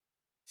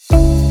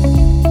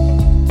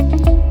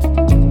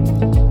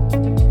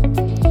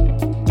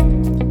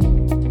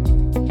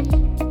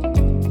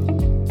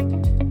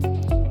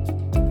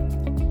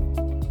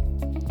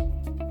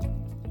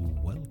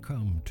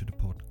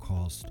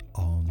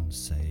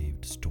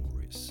Saved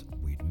Stories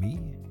with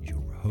me,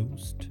 your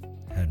host,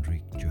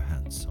 Henrik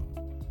Johansson.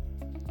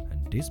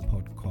 And this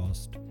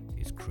podcast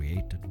is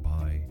created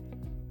by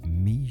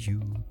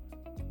Miyu.1.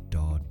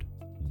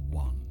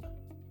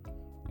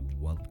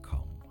 Welcome.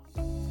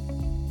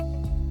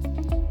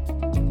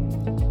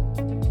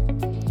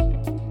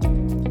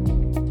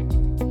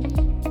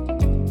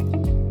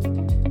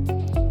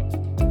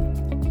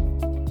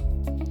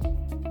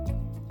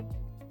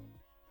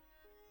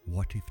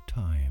 What if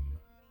time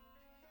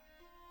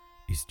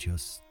is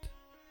just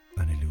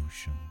an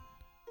illusion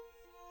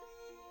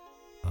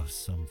of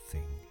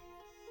something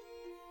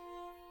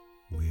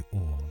we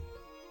all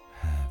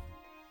have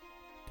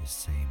the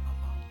same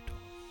amount of?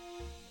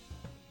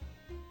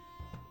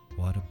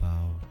 What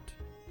about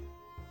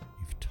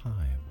if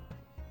time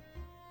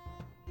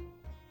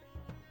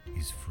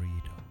is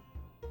freedom?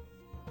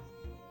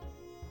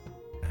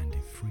 And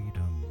if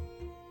freedom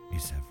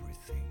is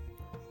everything,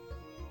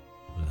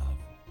 love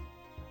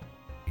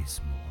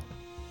is more.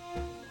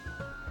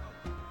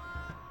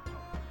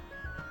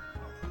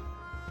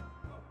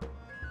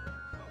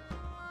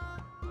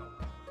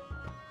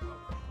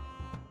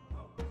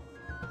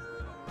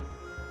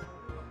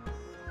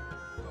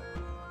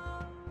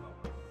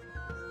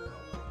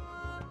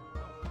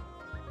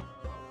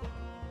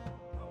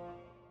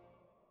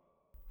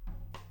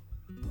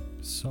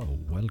 So,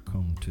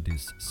 welcome to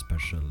this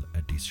special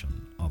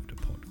edition of the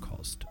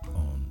podcast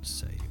on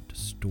Saved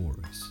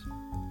Stories.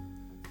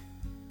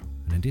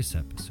 And in this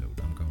episode,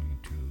 I'm going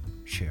to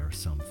share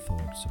some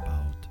thoughts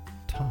about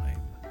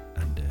time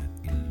and the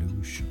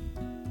illusion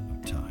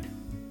of time.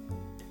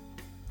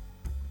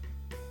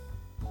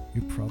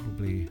 You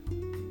probably,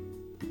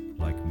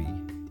 like me,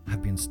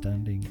 have been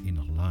standing in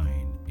a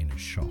line in a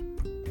shop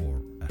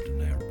or at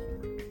an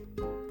airport.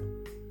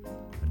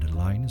 And the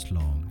line is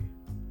long,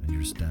 and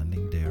you're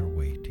standing there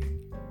waiting,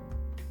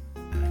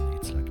 and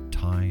it's like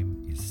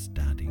time is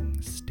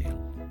standing still.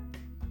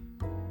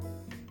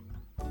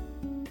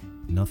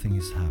 Nothing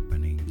is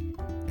happening,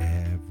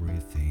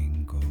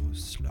 everything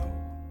goes slow.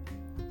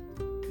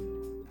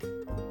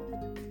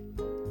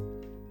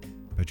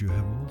 But you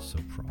have also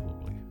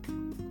probably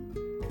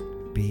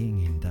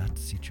being in that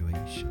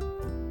situation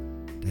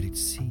that it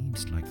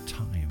seems like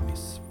time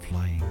is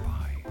flying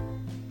by.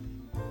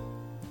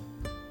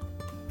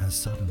 And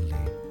suddenly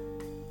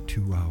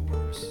 2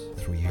 hours,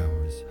 3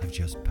 hours have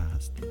just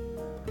passed,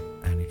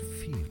 and it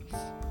feels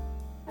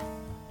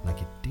like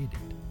it did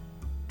it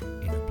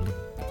in a blink.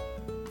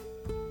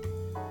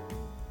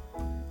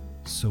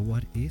 So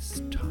what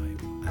is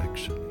time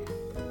actually?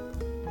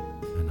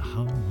 And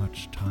how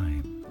much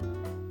time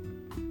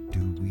do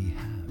we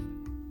have,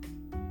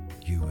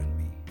 you and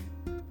me?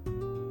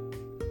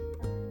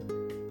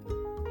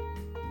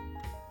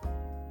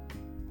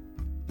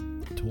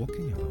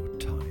 Talking about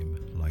time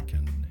like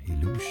an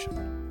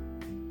illusion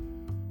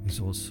is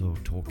also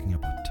talking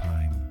about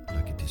time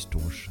like a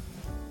distortion.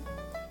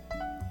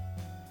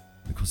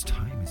 Because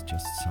time is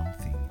just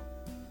something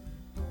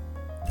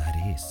that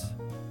is,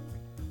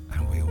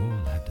 and we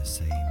all have the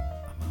same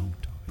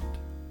amount of it.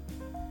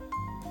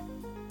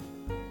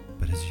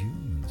 But as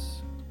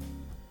humans,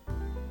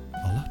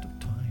 a lot of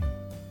time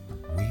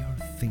we are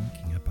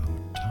thinking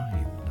about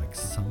time like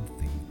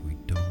something we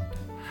don't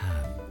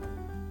have.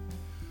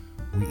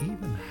 We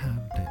even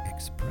have the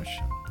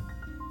expression,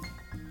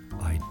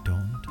 I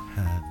don't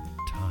have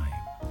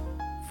time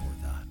for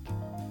that.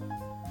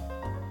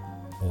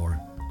 Or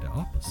the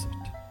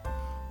opposite,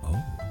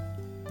 oh,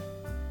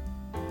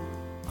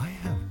 I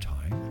have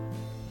time,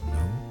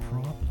 no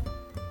problem.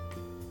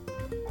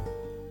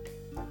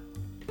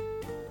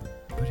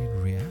 But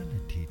in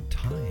reality,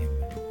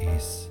 time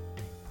is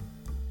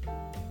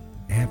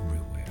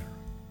everywhere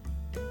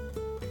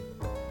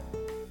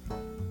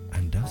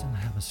and doesn't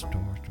have a start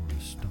or a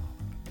stop.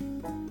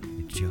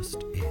 It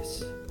just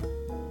is.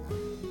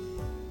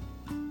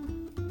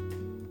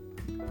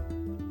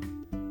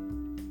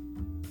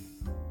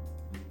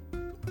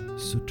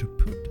 So to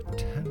put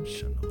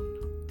attention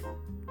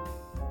on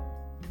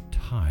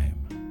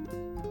time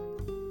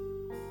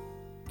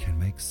can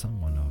make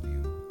someone of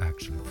you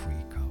actually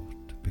freak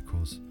out,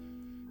 because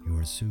you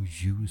are so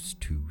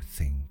used to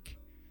think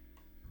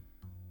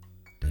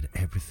that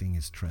everything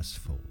is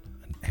stressful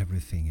and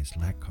everything is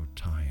lack of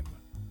time,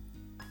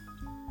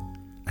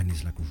 and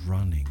it's like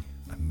running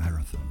a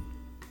marathon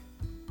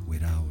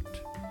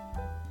without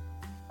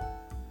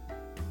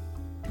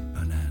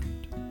an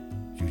end.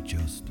 You're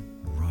just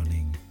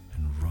running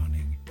and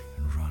running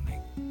and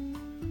running,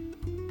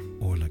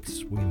 or like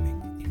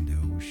swimming in the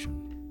ocean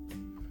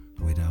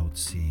without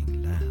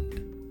seeing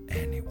land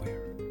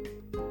anywhere.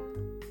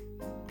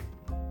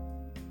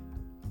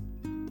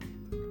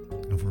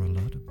 And for a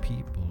lot of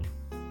people,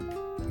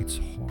 it's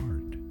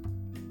hard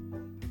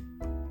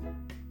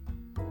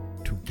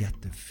to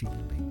get the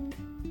feeling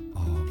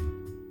of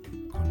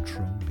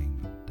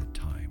controlling the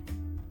time.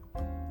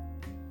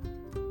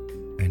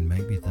 And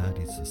maybe that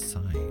is a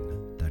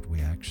sign that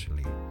we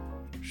actually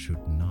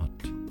should not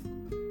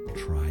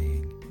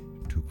trying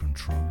to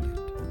control it.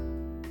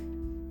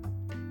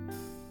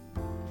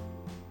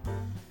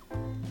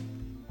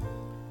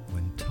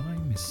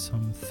 is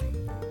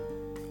something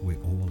we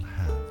all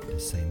have the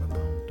same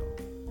amount of.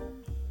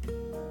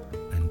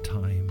 And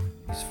time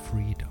is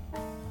freedom.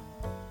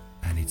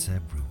 And it's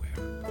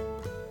everywhere,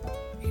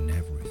 in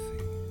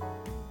everything.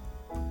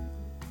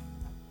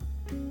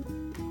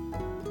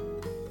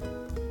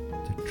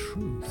 The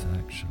truth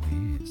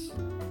actually is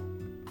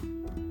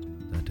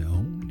that the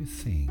only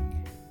thing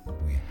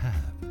we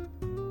have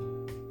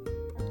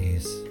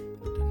is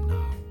the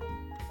now.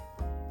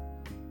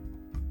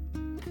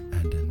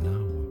 And the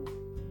now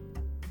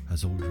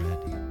has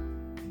already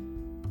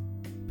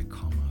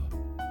become a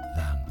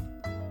then.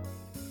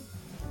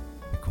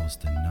 Because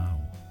the now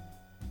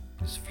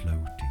is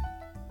floating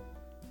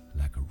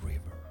like a river.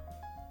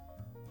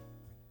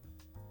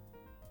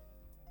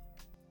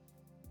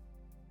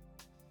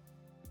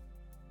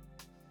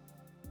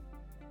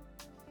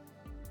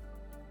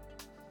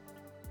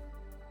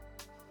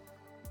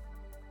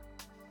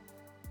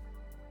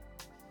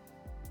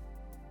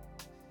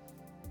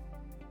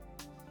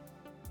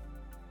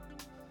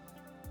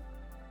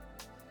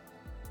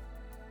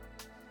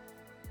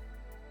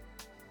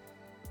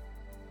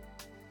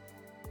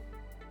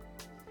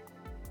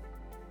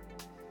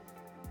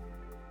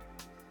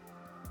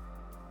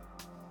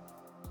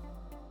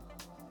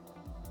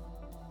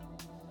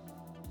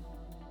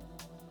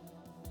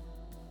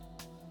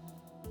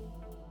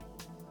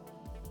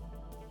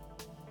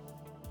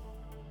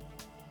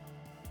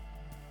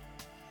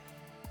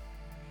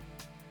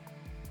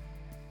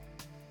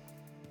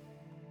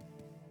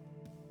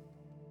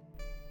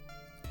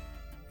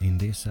 In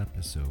this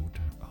episode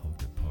of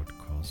the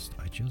podcast,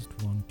 I just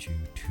want you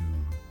to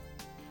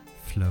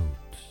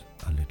float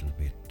a little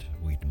bit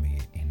with me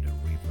in the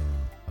river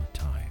of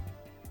time.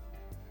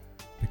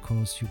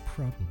 Because you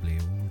probably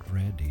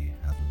already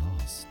have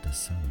lost the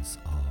sense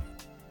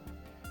of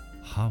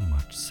how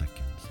much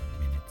seconds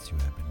and minutes you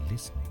have been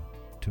listening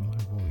to my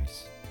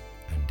voice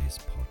and this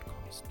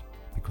podcast.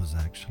 Because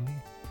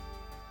actually,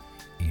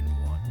 in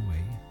one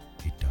way,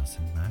 it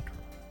doesn't matter.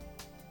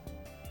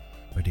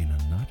 But in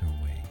another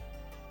way,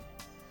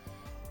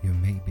 you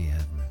maybe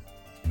have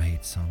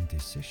made some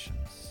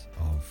decisions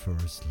of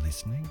first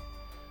listening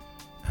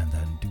and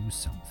then do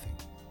something.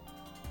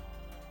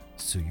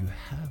 So you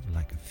have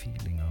like a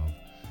feeling of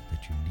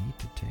that you need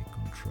to take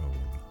control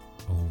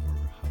over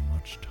how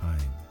much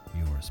time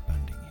you are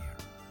spending here.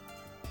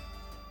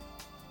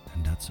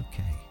 And that's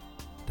okay.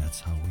 That's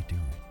how we do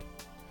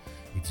it.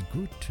 It's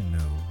good to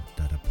know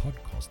that a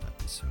podcast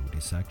episode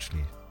is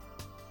actually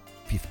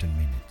 15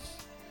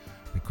 minutes.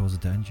 Because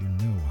then you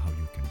know how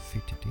you can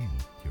fit it in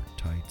your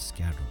tight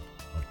schedule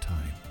of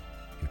time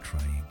you're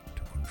trying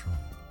to control.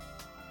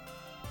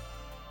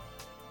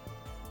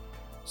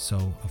 So,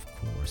 of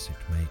course,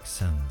 it makes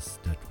sense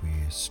that we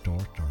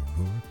start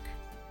our work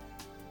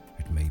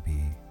at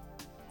maybe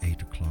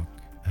 8 o'clock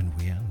and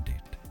we end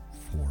it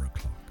 4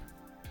 o'clock.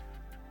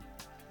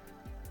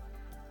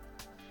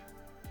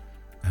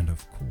 And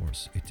of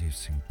course, it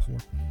is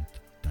important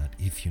that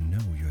if you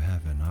know you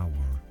have an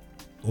hour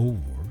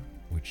over,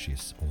 which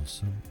is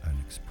also an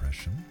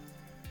expression,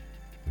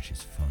 which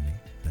is funny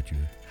that you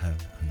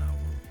have an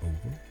hour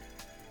over,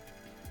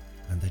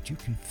 and that you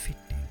can fit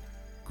in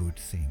good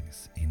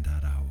things in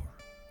that hour.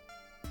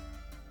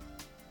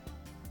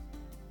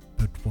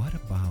 But what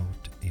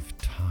about if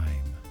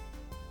time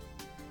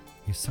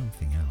is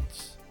something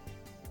else?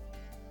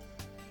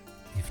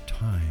 If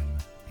time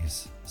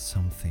is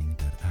something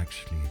that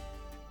actually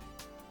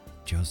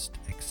just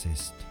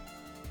exists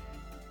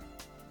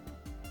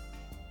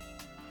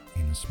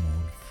in a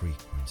small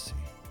frequencies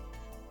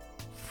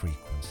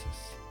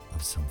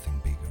of something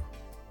bigger.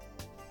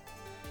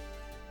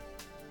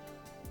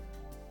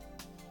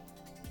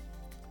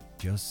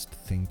 Just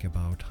think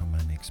about how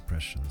many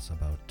expressions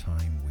about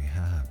time we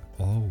have.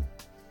 Oh,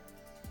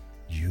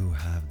 you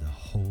have the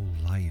whole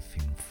life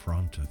in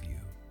front of you.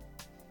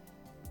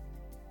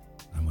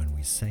 And when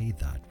we say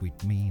that,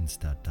 it means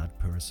that that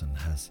person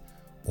has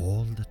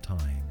all the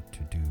time to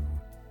do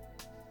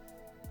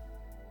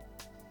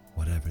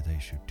whatever they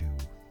should do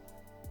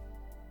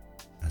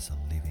as a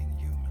living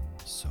human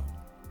soul.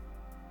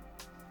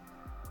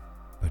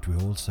 But we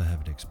also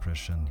have the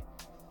expression,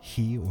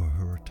 he or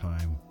her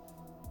time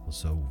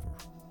was over.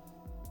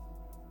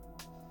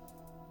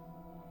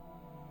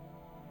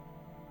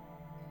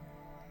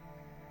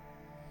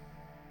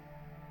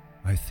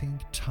 I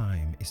think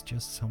time is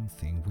just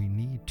something we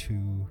need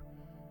to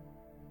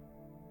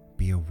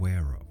be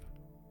aware of,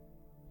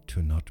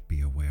 to not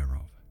be aware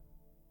of.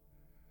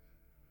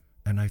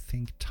 And I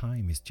think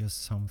time is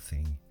just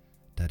something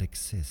that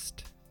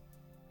exists.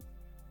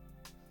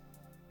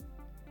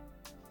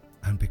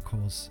 And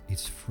because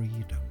it's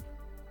freedom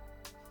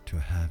to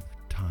have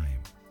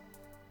time,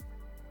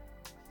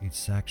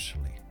 it's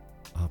actually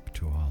up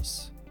to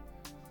us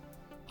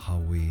how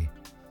we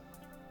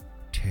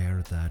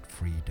tear that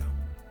freedom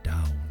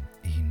down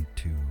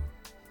into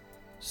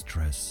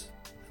stress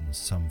and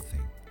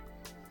something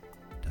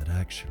that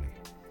actually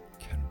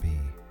can be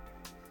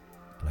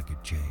like a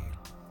jail.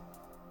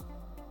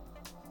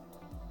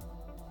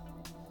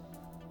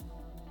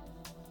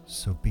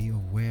 So be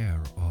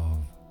aware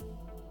of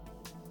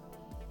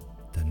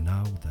the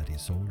now that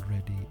is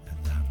already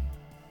a then.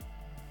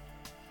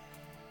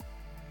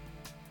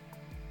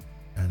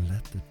 And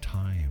let the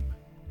time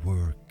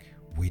work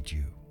with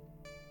you.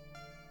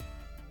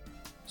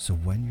 So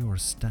when you are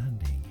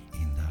standing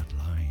in that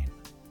line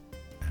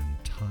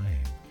and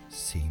time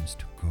seems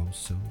to go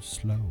so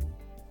slow,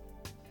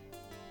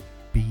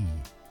 be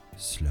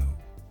slow.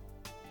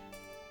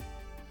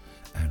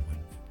 And when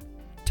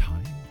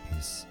time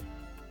is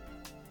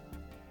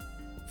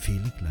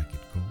feeling like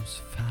it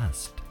goes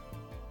fast,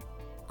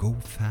 go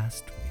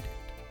fast with it.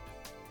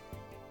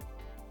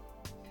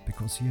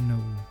 Because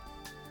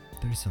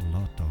there's a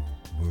lot of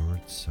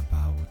words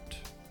about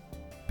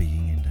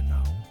being in the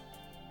now.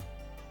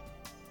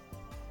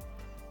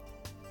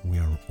 We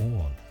are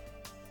all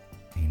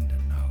in the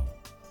now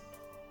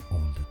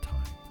all the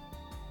time.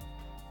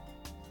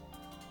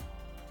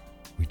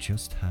 We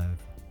just have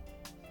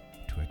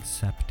to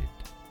accept it.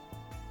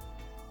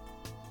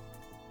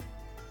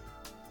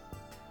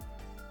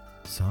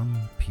 Some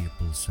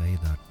people say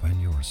that when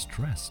you are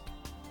stressed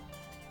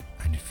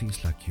and it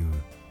feels like you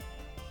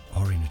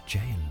are in a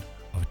jail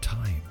of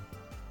time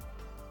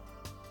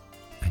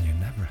and you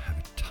never have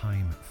a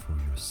time for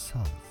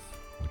yourself,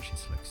 which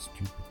is like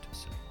stupid to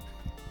say.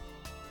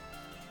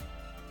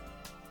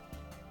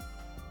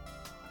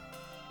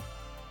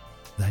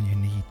 Then you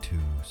need to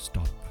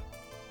stop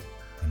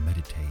and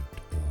meditate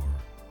or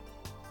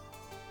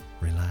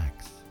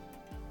relax.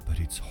 But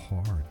it's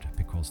hard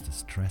because the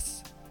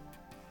stress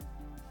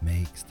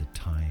makes the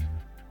time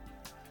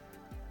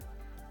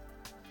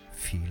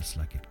feels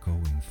like it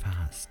going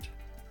fast.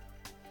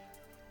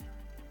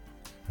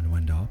 And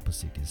when the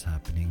opposite is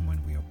happening,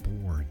 when we are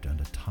bored and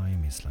the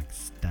time is like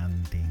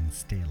standing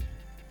still,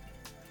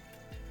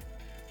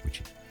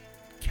 which it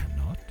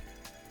cannot,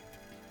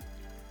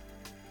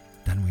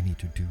 then we need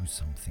to do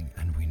something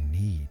and we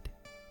need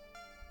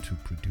to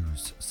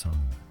produce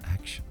some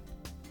action.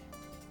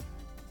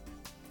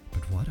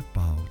 But what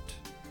about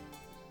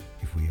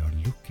if we are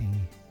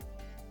looking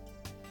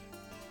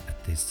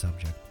at this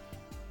subject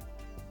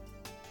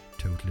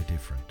totally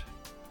different?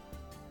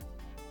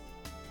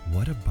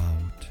 What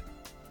about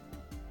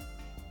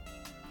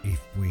if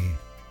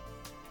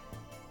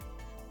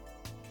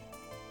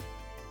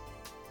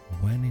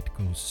when it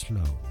goes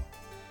slow,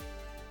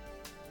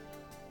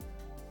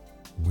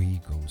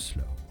 we go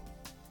slow.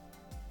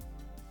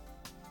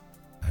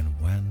 And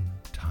when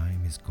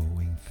time is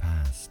going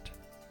fast,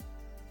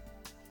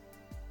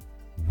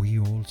 we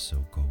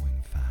also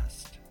going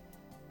fast.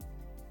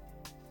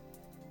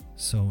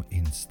 So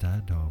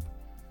instead of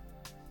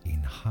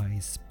in high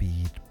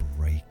speed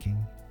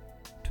braking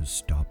to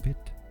stop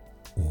it,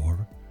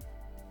 or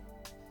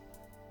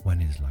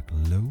when it's like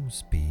low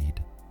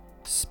speed,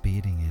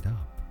 speeding it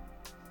up,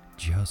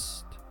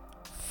 just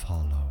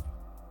follow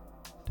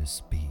the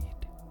speed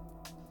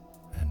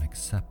and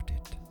accept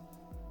it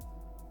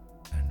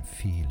and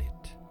feel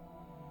it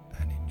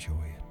and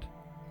enjoy it.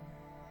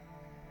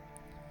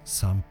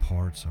 Some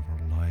parts of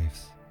our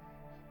lives,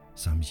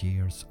 some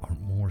years are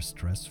more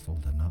stressful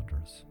than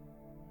others.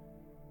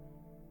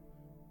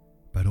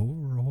 But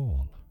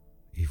overall,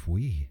 if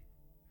we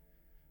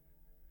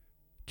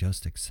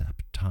just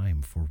accept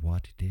time for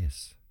what it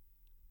is,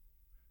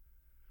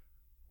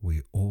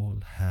 we all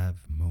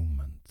have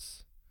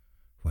moments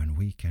when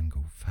we can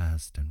go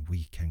fast and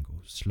we can go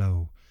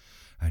slow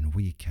and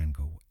we can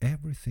go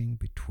everything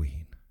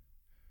between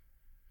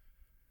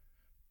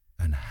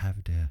and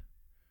have the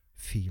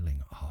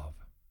feeling of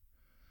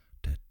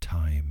that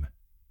time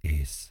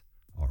is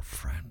our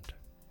friend.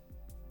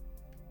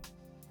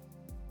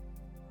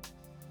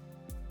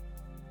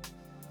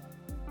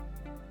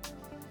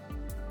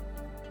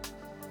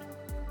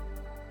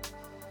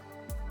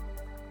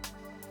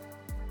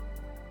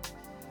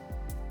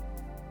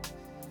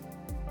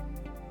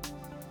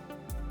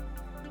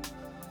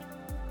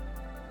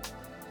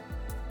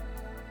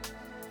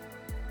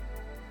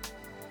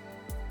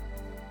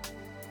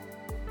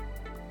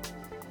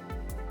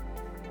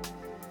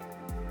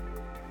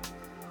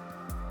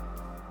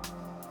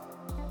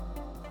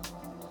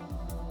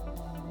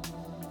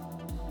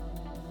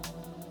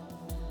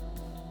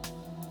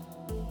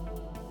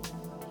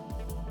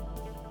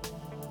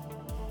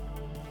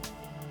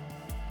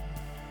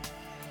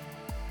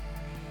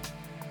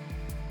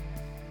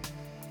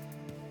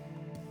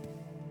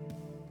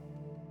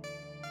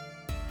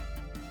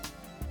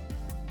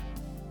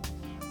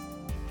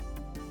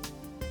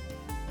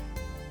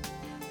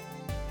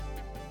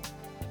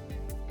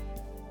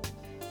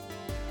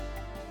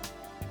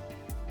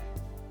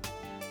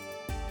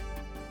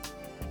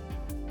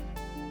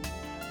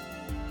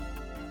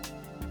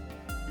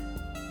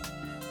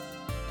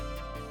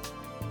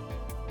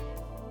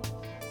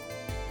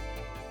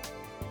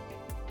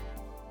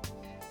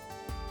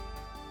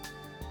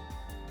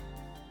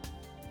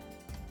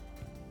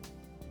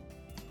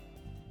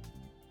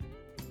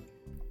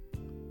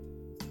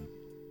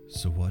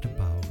 So what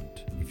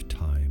about if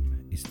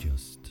time is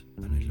just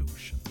an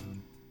illusion?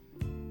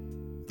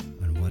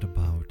 And what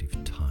about if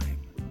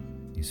time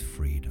is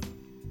freedom?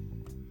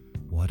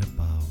 What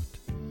about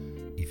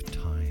if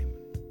time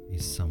is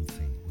is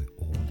something we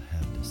all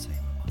have the same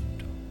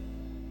amount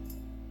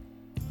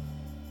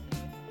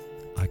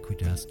of. I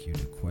could ask you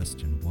the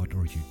question, what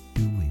are you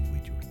doing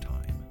with your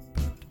time?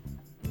 But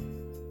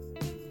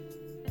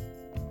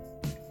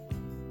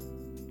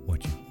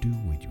what you do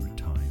with your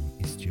time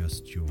is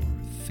just your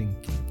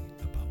thinking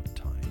about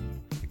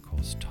time,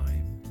 because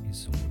time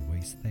is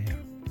always there.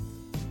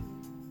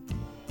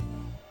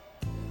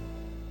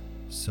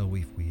 So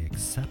if we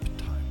accept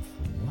time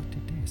for what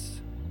it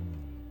is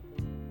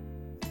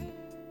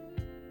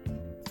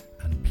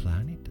and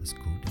plan it as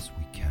good as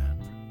we can,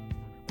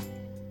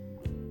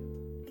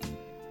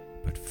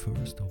 but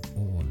first of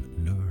all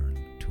learn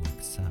to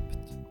accept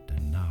the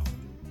now,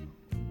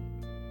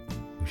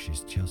 which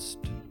is just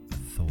a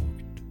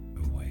thought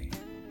away.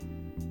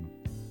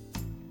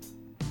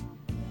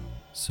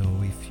 So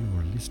if you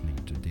are listening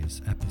to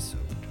this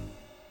episode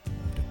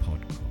of the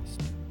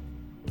podcast,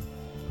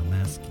 I'm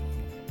asking you,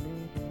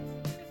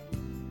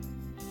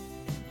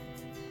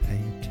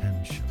 pay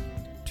attention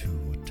to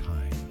what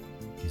time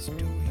is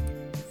doing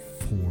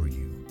for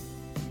you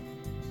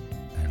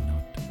and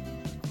not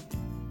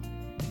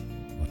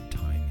what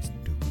time is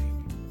doing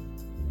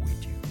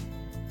with you.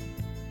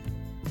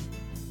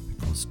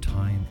 Because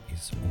time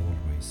is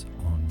always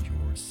on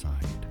your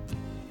side.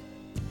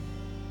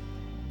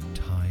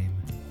 Time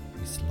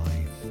is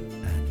life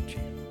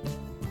energy.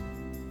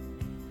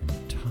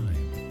 And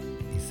time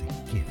is a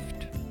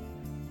gift.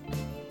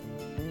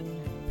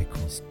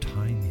 Because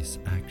time is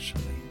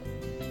actually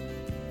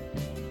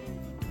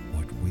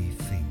what we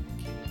think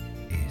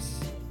is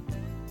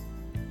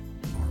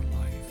our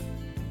life,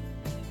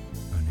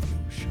 an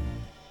illusion,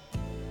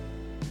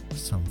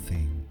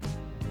 something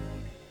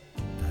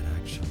that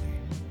actually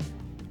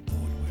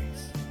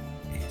always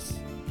is.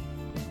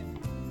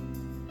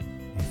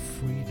 If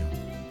freedom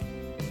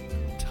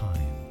and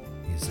time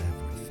is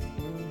everything,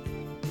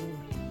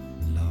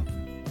 love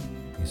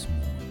is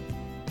more.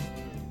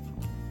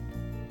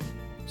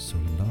 So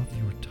love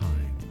your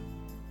time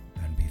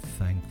and be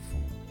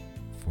thankful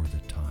for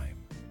the time.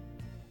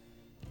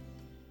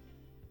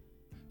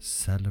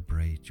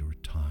 Celebrate your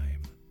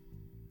time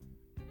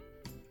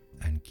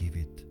and give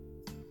it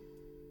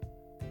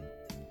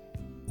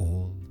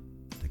all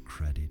the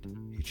credit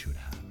it should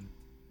have.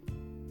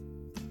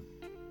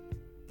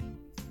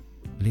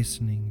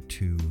 Listening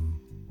to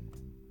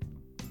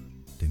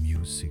the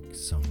music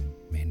some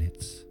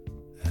minutes,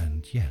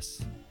 and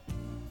yes,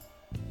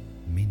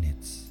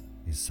 minutes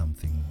is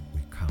something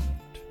we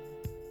count,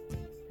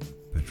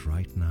 but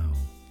right now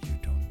you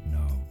don't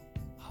know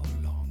how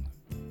long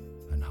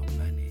and how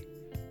many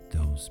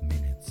those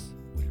minutes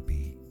will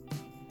be.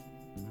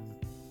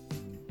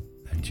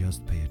 And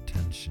just pay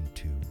attention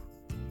to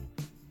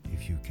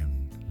if you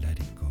can let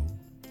it go,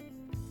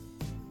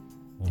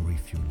 or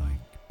if you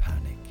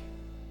panic.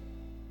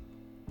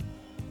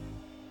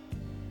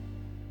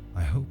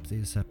 I hope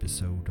this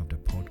episode of the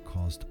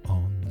podcast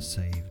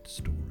Unsaved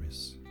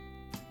Stories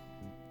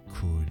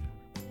could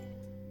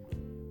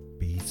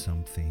be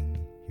something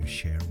you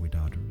share with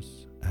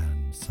others,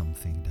 and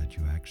something that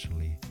you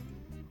actually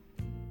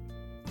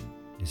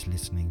is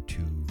listening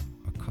to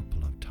a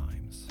couple of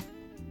times.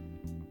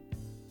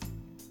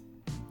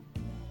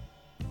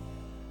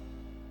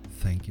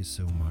 Thank you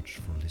so much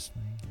for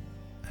listening,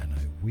 and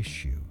I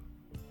wish you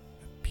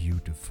a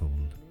beautiful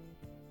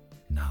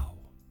now.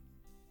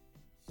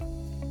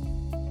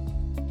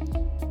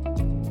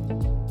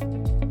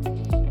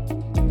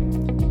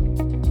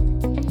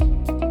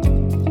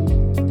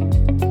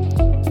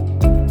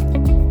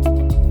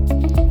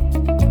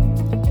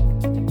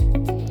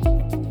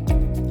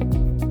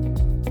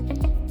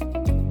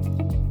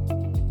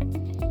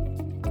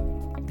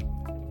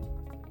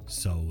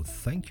 So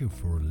thank you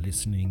for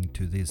listening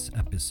to this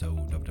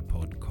episode of the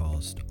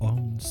podcast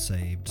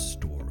Unsaved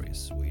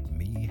Stories with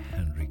me,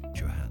 Henrik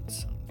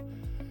Johansson.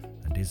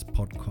 And this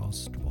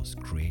podcast was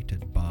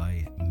created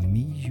by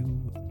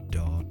Miu.1.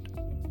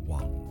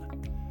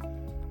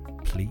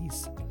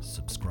 Please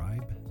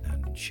subscribe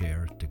and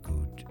share the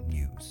good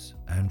news.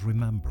 And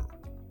remember,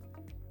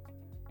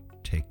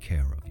 take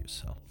care of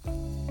yourself.